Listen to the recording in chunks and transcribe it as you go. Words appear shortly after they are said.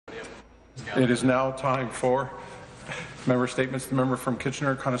It is now time for member statements. The member from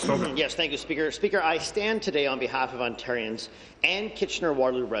Kitchener-Conestoga. Yes, thank you, Speaker. Speaker, I stand today on behalf of Ontarians and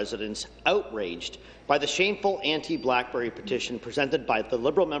Kitchener-Waterloo residents outraged by the shameful anti-Blackberry petition presented by the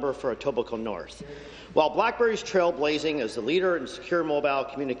Liberal member for Etobicoke North. While BlackBerry's trailblazing as the leader in secure mobile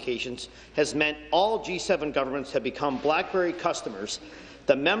communications has meant all G7 governments have become BlackBerry customers,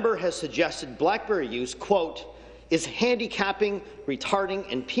 the member has suggested BlackBerry use, quote, is handicapping, retarding,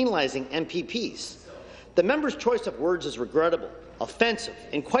 and penalizing MPPs. The member's choice of words is regrettable, offensive,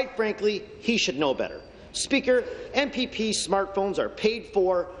 and quite frankly, he should know better. Speaker, MPP smartphones are paid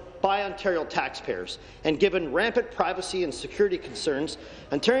for by Ontario taxpayers, and given rampant privacy and security concerns,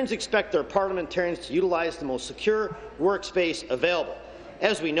 Ontarians expect their parliamentarians to utilize the most secure workspace available.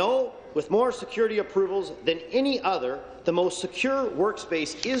 As we know, with more security approvals than any other, the most secure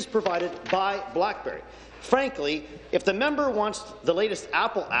workspace is provided by BlackBerry. Frankly, if the member wants the latest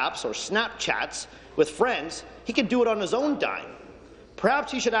Apple apps or Snapchats with friends, he can do it on his own dime.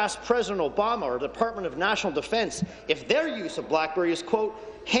 Perhaps he should ask President Obama or the Department of National Defence if their use of BlackBerry is, quote,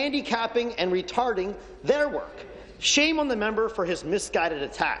 handicapping and retarding their work. Shame on the member for his misguided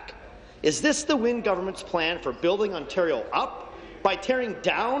attack. Is this the Wynne government's plan for building Ontario up by tearing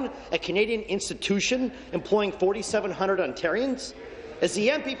down a Canadian institution employing 4,700 Ontarians? As the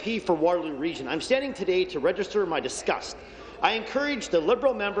MPP for Waterloo Region, I'm standing today to register my disgust. I encourage the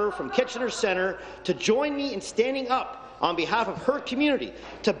Liberal member from Kitchener Centre to join me in standing up on behalf of her community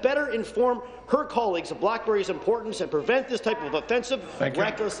to better inform her colleagues of BlackBerry's importance and prevent this type of offensive,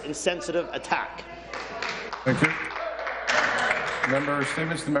 reckless, insensitive attack. Thank you. Member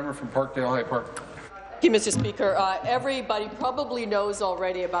statements. The member from Parkdale High Park. Thank you, Mr. Speaker. Everybody probably knows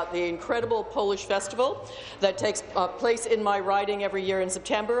already about the incredible Polish festival that takes place in my riding every year in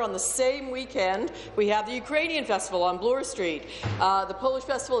September. On the same weekend, we have the Ukrainian festival on Bloor Street. The Polish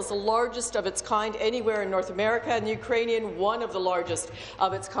festival is the largest of its kind anywhere in North America, and the Ukrainian one of the largest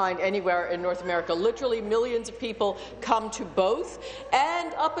of its kind anywhere in North America. Literally millions of people come to both,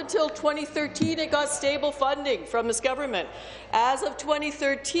 and up until 2013, it got stable funding from this government. As of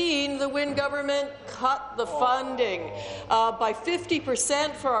 2013, the Wynne government cut the funding by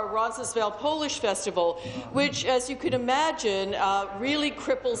 50% for our Roncesvalles Polish Festival, which, as you can imagine, really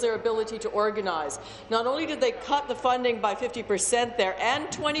cripples their ability to organize. Not only did they cut the funding by 50% there and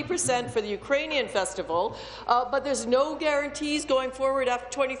 20% for the Ukrainian festival, but there's no guarantees going forward after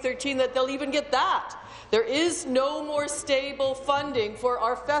 2013 that they'll even get that. There is no more stable funding for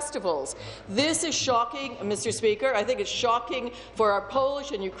our festivals. This is shocking, Mr. Speaker. I think it's shocking for our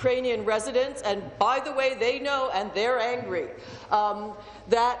Polish and Ukrainian residents, and by the way, they know and they're angry,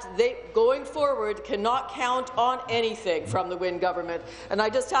 that they, going forward, cannot count on anything from the Wynne government. And I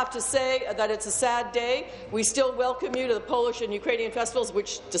just have to say that it's a sad day. We still welcome you to the Polish and Ukrainian festivals,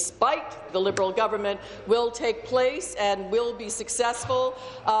 which, despite the Liberal government, will take place and will be successful.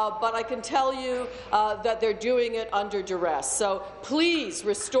 But I can tell you that they're doing it under duress. So please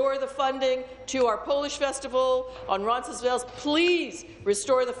restore the funding to our Polish festival on Roncesvalles. Please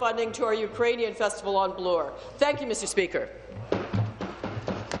restore the funding to our Ukrainian festival on Bloor. Thank you, Mr. Speaker.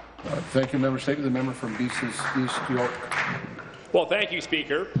 Thank you, member statement. The member from Beaches East York. Well, thank you,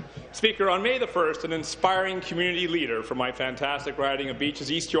 Speaker. Speaker, on May the 1st, an inspiring community leader from my fantastic riding of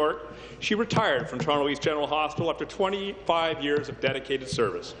Beaches East York, she retired from Toronto East General Hospital after 25 years of dedicated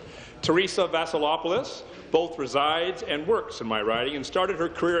service. Teresa Vasilopoulos both resides and works in my riding and started her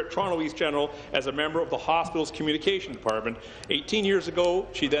career at Toronto East General as a member of the hospital's communication department. 18 years ago,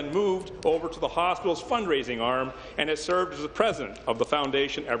 she then moved over to the hospital's fundraising arm and has served as the president of the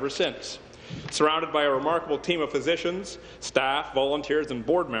foundation ever since. Surrounded by a remarkable team of physicians, staff, volunteers and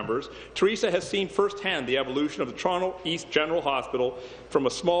board members, Teresa has seen firsthand the evolution of the Toronto East General Hospital from a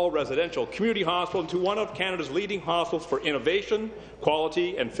small residential community hospital into one of Canada's leading hospitals for innovation,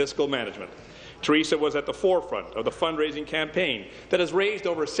 quality and fiscal management. Teresa was at the forefront of the fundraising campaign that has raised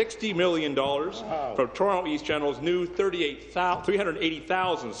over $60 million for Toronto East General's new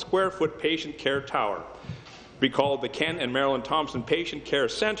 380,000 square foot patient care tower. Called the Ken and Marilyn Thompson Patient Care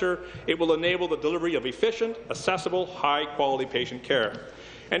Centre, it will enable the delivery of efficient, accessible, high-quality patient care.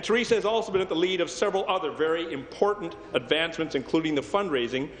 And Teresa has also been at the lead of several other very important advancements, including the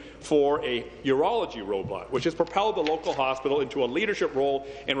fundraising for a urology robot, which has propelled the local hospital into a leadership role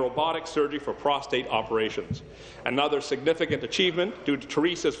in robotic surgery for prostate operations. Another significant achievement due to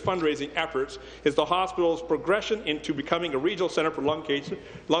Teresa's fundraising efforts is the hospital's progression into becoming a regional centre for lung cancer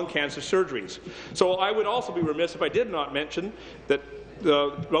surgeries. So I would also be remiss if I did not mention that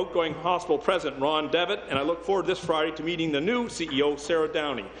the outgoing hospital president, Ron Devitt, and I look forward this Friday to meeting the new CEO, Sarah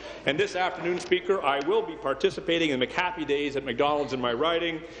Downey. And this afternoon, Speaker, I will be participating in McHappy Days at McDonald's in my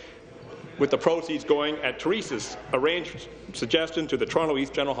riding. with the proceeds going at Teresa's arranged suggestion to the Toronto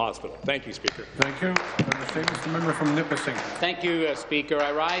East General Hospital. Thank you, Speaker. Thank you. Member Statements, the member from Nipissing. Thank you, Speaker.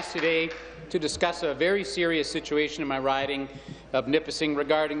 I rise today to discuss a very serious situation in my riding of Nipissing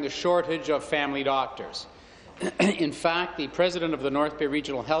regarding the shortage of family doctors. In fact, the president of the North Bay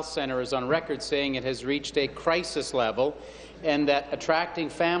Regional Health Centre is on record saying it has reached a crisis level and that attracting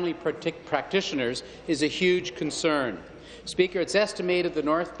family practitioners is a huge concern. Speaker, it's estimated the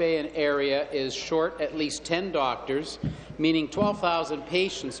North Bay area is short at least 10 doctors, meaning 12,000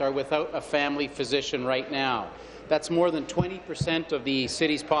 patients are without a family physician right now. That's more than 20% of the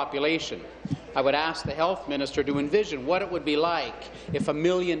city's population. I would ask the health minister to envision what it would be like if 1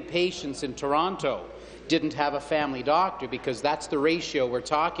 million patients in Toronto didn't have a family doctor, because that's the ratio we're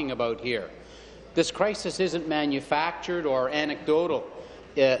talking about here. This crisis isn't manufactured or anecdotal.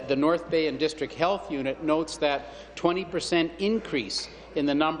 The North Bay and District Health Unit notes that 20% increase in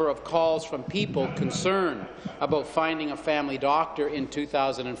the number of calls from people concerned about finding a family doctor in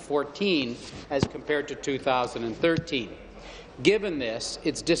 2014 as compared to 2013. Given this,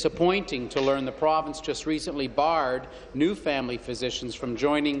 it's disappointing to learn the province just recently barred new family physicians from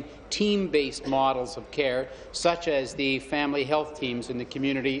joining team-based models of care, such as the family health teams in the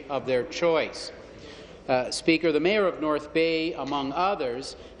community of their choice. Speaker, the Mayor of North Bay, among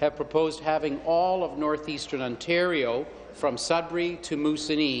others, have proposed having all of northeastern Ontario, from Sudbury to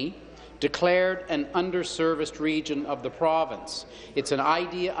Moosonee, declared an underserviced region of the province. It's an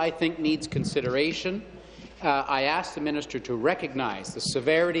idea I think needs consideration. I ask the minister to recognize the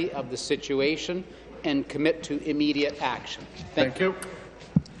severity of the situation and commit to immediate action. Thank you.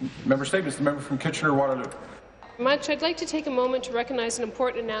 Member Statements. The member from Kitchener-Waterloo. I'd like to take a moment to recognize an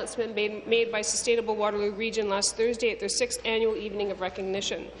important announcement made by Sustainable Waterloo Region last Thursday at their 6th annual evening of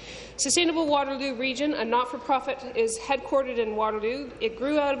recognition. Sustainable Waterloo Region, a not-for-profit, is headquartered in Waterloo. It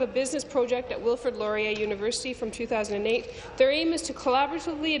grew out of a business project at Wilfrid Laurier University from 2008. Their aim is to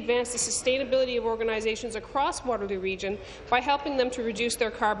collaboratively advance the sustainability of organizations across Waterloo Region by helping them to reduce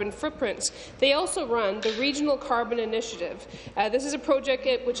their carbon footprints. They also run the Regional Carbon Initiative. This is a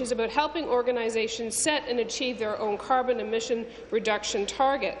project which is about helping organizations set and achieve their own carbon emission reduction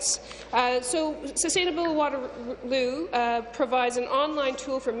targets. So Sustainable Waterloo provides an online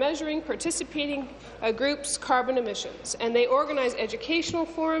tool for measuring participating groups' carbon emissions, and they organize educational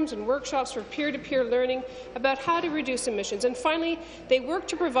forums and workshops for peer-to-peer learning about how to reduce emissions. And finally, they work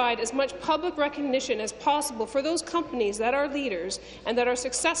to provide as much public recognition as possible for those companies that are leaders and that are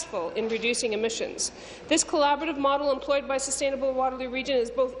successful in reducing emissions. This collaborative model employed by Sustainable Waterloo Region is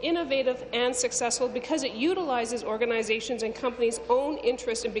both innovative and successful because it utilizes organizations and companies' own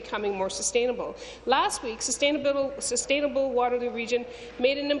interest in becoming more sustainable. Last week, Sustainable Waterloo Region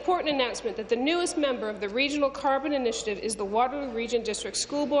made an important announcement that the newest member of the Regional Carbon Initiative is the Waterloo Region District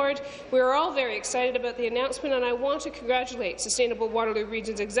School Board. We are all very excited about the announcement, and I want to congratulate Sustainable Waterloo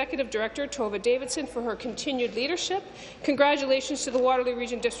Region's Executive Director, Tova Davidson, for her continued leadership. Congratulations to the Waterloo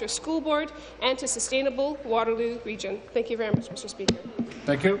Region District School Board and to Sustainable Waterloo Region. Thank you very much, Mr. Speaker.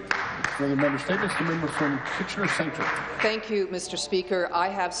 Thank you. Further member statements. The member from Kitchener Centre. Thank you, Mr. Speaker. I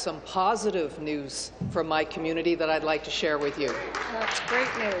have some positive news from my community that I'd like to share with you. That's great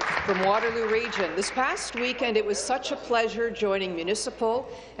news. From Waterloo Region. This past weekend, it was such a pleasure joining municipal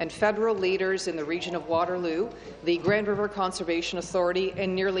and federal leaders in the region of Waterloo, the Grand River Conservation Authority,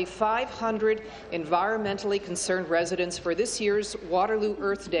 and nearly 500 environmentally concerned residents for this year's Waterloo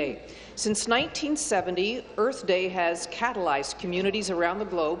Earth Day. Since 1970, Earth Day has catalyzed communities around the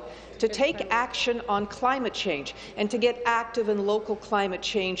globe to take action on climate change and to get active in local climate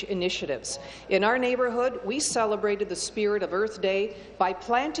change initiatives. In our neighbourhood, we celebrated the spirit of Earth Day by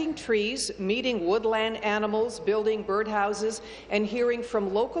planting trees, meeting woodland animals, building birdhouses, and hearing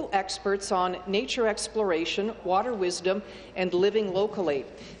from local experts on nature exploration, water wisdom, and living locally.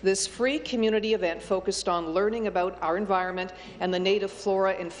 This free community event focused on learning about our environment and the native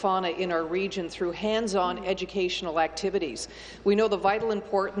flora and fauna in our region through hands-on educational activities. We know the vital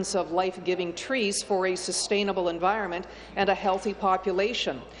importance of life-giving trees for a sustainable environment and a healthy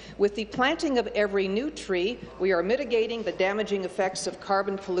population. With the planting of every new tree, we are mitigating the damaging effects of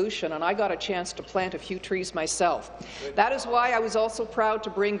carbon pollution, and I got a chance to plant a few trees myself. That is why I was also proud to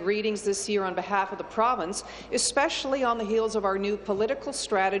bring greetings this year on behalf of the province, especially on the heels of our new political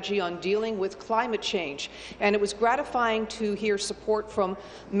strategy on dealing with climate change. And it was gratifying to hear support from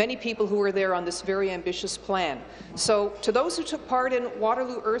many people who were there on this very ambitious plan. So, to those who took part in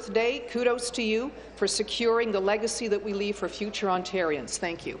Waterloo Earth Day, kudos to you for securing the legacy that we leave for future Ontarians.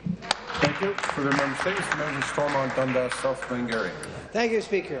 Thank you. Thank you. For the member statements, the member from Stormont, Dundas, South Glengarry. Thank you,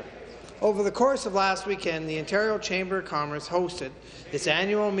 Speaker. Over the course of last weekend, the Ontario Chamber of Commerce hosted its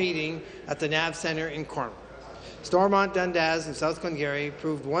annual meeting at the NAV Centre in Cornwall. Stormont, Dundas and South Glengarry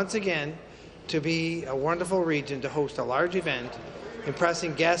proved once again to be a wonderful region to host a large event,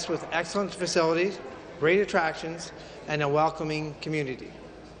 impressing guests with excellent facilities, great attractions, and a welcoming community.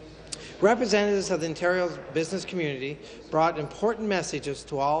 Representatives of the Ontario's business community brought important messages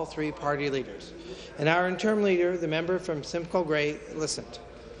to all three party leaders, and our interim leader, the member from Simcoe Grey, listened.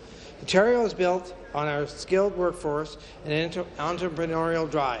 Ontario is built on our skilled workforce and entrepreneurial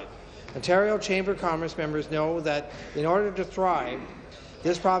drive. Ontario Chamber of Commerce members know that in order to thrive,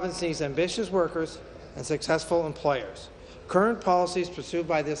 this province needs ambitious workers and successful employers. Current policies pursued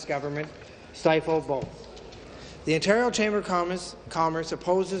by this government stifle both. The Ontario Chamber of Commerce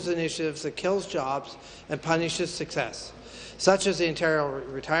opposes initiatives that kills jobs and punishes success, such as the Ontario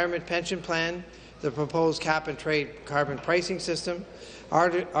Retirement Pension Plan, the proposed cap-and-trade carbon pricing system,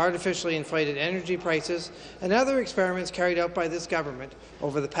 artificially inflated energy prices, and other experiments carried out by this government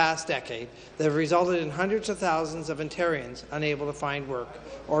over the past decade that have resulted in hundreds of thousands of Ontarians unable to find work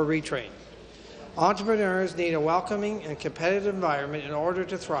or retrain. Entrepreneurs need a welcoming and competitive environment in order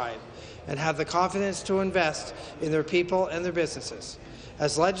to thrive and have the confidence to invest in their people and their businesses.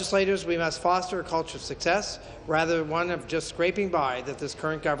 As legislators, we must foster a culture of success rather than one of just scraping by that this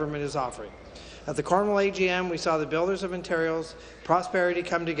current government is offering. At the Cornwall AGM, we saw the builders of Ontario's prosperity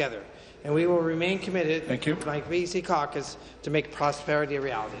come together, and we will remain committed to my BC caucus to make prosperity a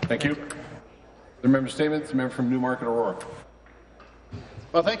reality. Thank you. The member statements. The member from Newmarket Aurora.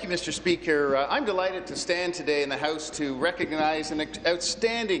 Well, thank you, Mr. Speaker. I'm delighted to stand today in the House to recognize an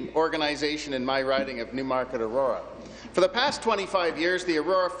outstanding organization in my riding of Newmarket Aurora. For the past 25 years, the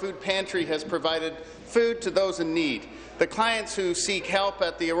Aurora Food Pantry has provided food to those in need. The clients who seek help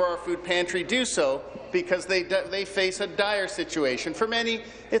at the Aurora Food Pantry do so because they face a dire situation. For many,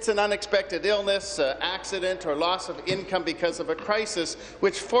 it's an unexpected illness, accident, or loss of income because of a crisis,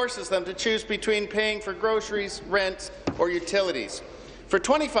 which forces them to choose between paying for groceries, rent, or utilities. For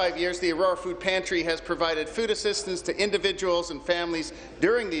 25 years, the Aurora Food Pantry has provided food assistance to individuals and families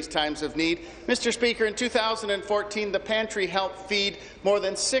during these times of need. Mr. Speaker, in 2014, the pantry helped feed more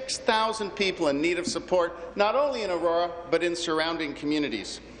than 6,000 people in need of support, not only in Aurora, but in surrounding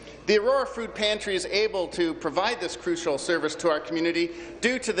communities. The Aurora Food Pantry is able to provide this crucial service to our community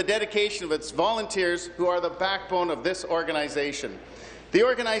due to the dedication of its volunteers, who are the backbone of this organization. The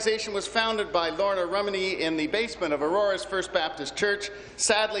organization was founded by Lorna Rumney in the basement of Aurora's First Baptist Church.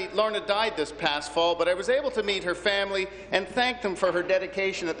 Sadly, Lorna died this past fall, but I was able to meet her family and thank them for her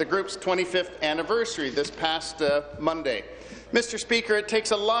dedication at the group's 25th anniversary this past Monday. Mr. Speaker, it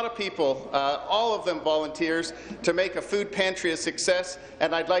takes a lot of people, all of them volunteers, to make a food pantry a success,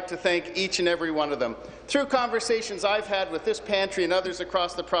 and I'd like to thank each and every one of them. Through conversations I've had with this pantry and others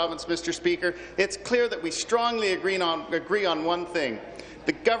across the province, Mr. Speaker, it's clear that we strongly agree on one thing.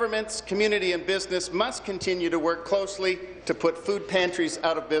 The governments, community and business must continue to work closely to put food pantries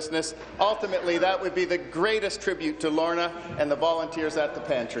out of business. Ultimately, that would be the greatest tribute to Lorna and the volunteers at the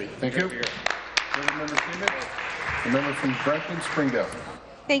pantry. Thank you. The member from Brampton Springdale.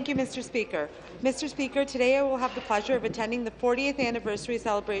 Thank you, Mr. Speaker. Mr. Speaker, today I will have the pleasure of attending the 40th anniversary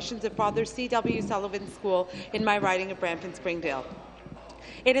celebrations of Father C.W. Sullivan's School in my riding of Brampton Springdale.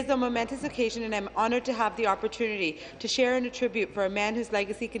 It is a momentous occasion, and I'm honoured to have the opportunity to share in a tribute for a man whose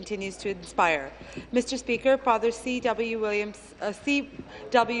legacy continues to inspire. Mr. Speaker, Father C.W.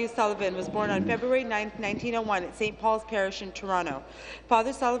 Sullivan was born on February 9, 1901 at St. Paul's Parish in Toronto.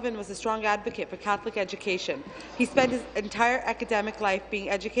 Father Sullivan was a strong advocate for Catholic education. He spent his entire academic life being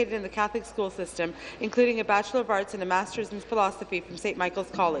educated in the Catholic school system, including a Bachelor of Arts and a Master's in Philosophy from St. Michael's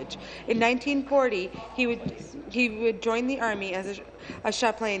College. In 1940, he would join the Army as a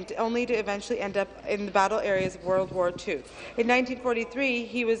chaplain, only to eventually end up in the battle areas of World War II. In 1943,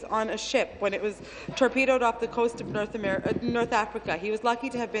 he was on a ship when it was torpedoed off the coast of North Africa. He was lucky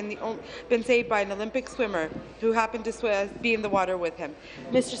to have been saved by an Olympic swimmer who happened to be in the water with him.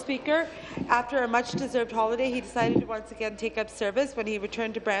 Mr. Speaker, after a much-deserved holiday, he decided to once again take up service when he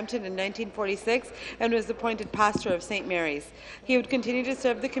returned to Brampton in 1946 and was appointed pastor of St. Mary's. He would continue to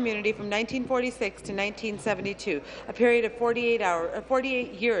serve the community from 1946 to 1972, a period of 48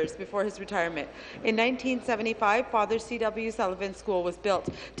 years before his retirement. In 1975, Father C.W. Sullivan's School was built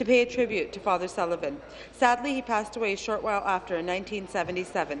to pay a tribute to Father Sullivan. Sadly, he passed away a short while after in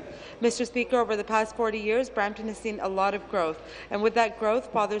 1977. Mr. Speaker, over the past 40 years, Brampton has seen a lot of growth, and with that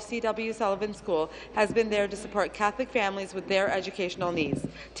growth, Father C.W. Sullivan's School has been there to support Catholic families with their educational needs.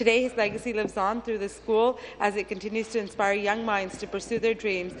 Today, his legacy lives on through the school as it continues to inspire young minds to pursue their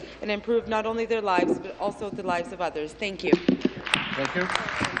dreams and improve not only their lives, but also the lives of others. Thank you. Thank you.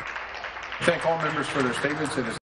 Thank all members for their statements. It is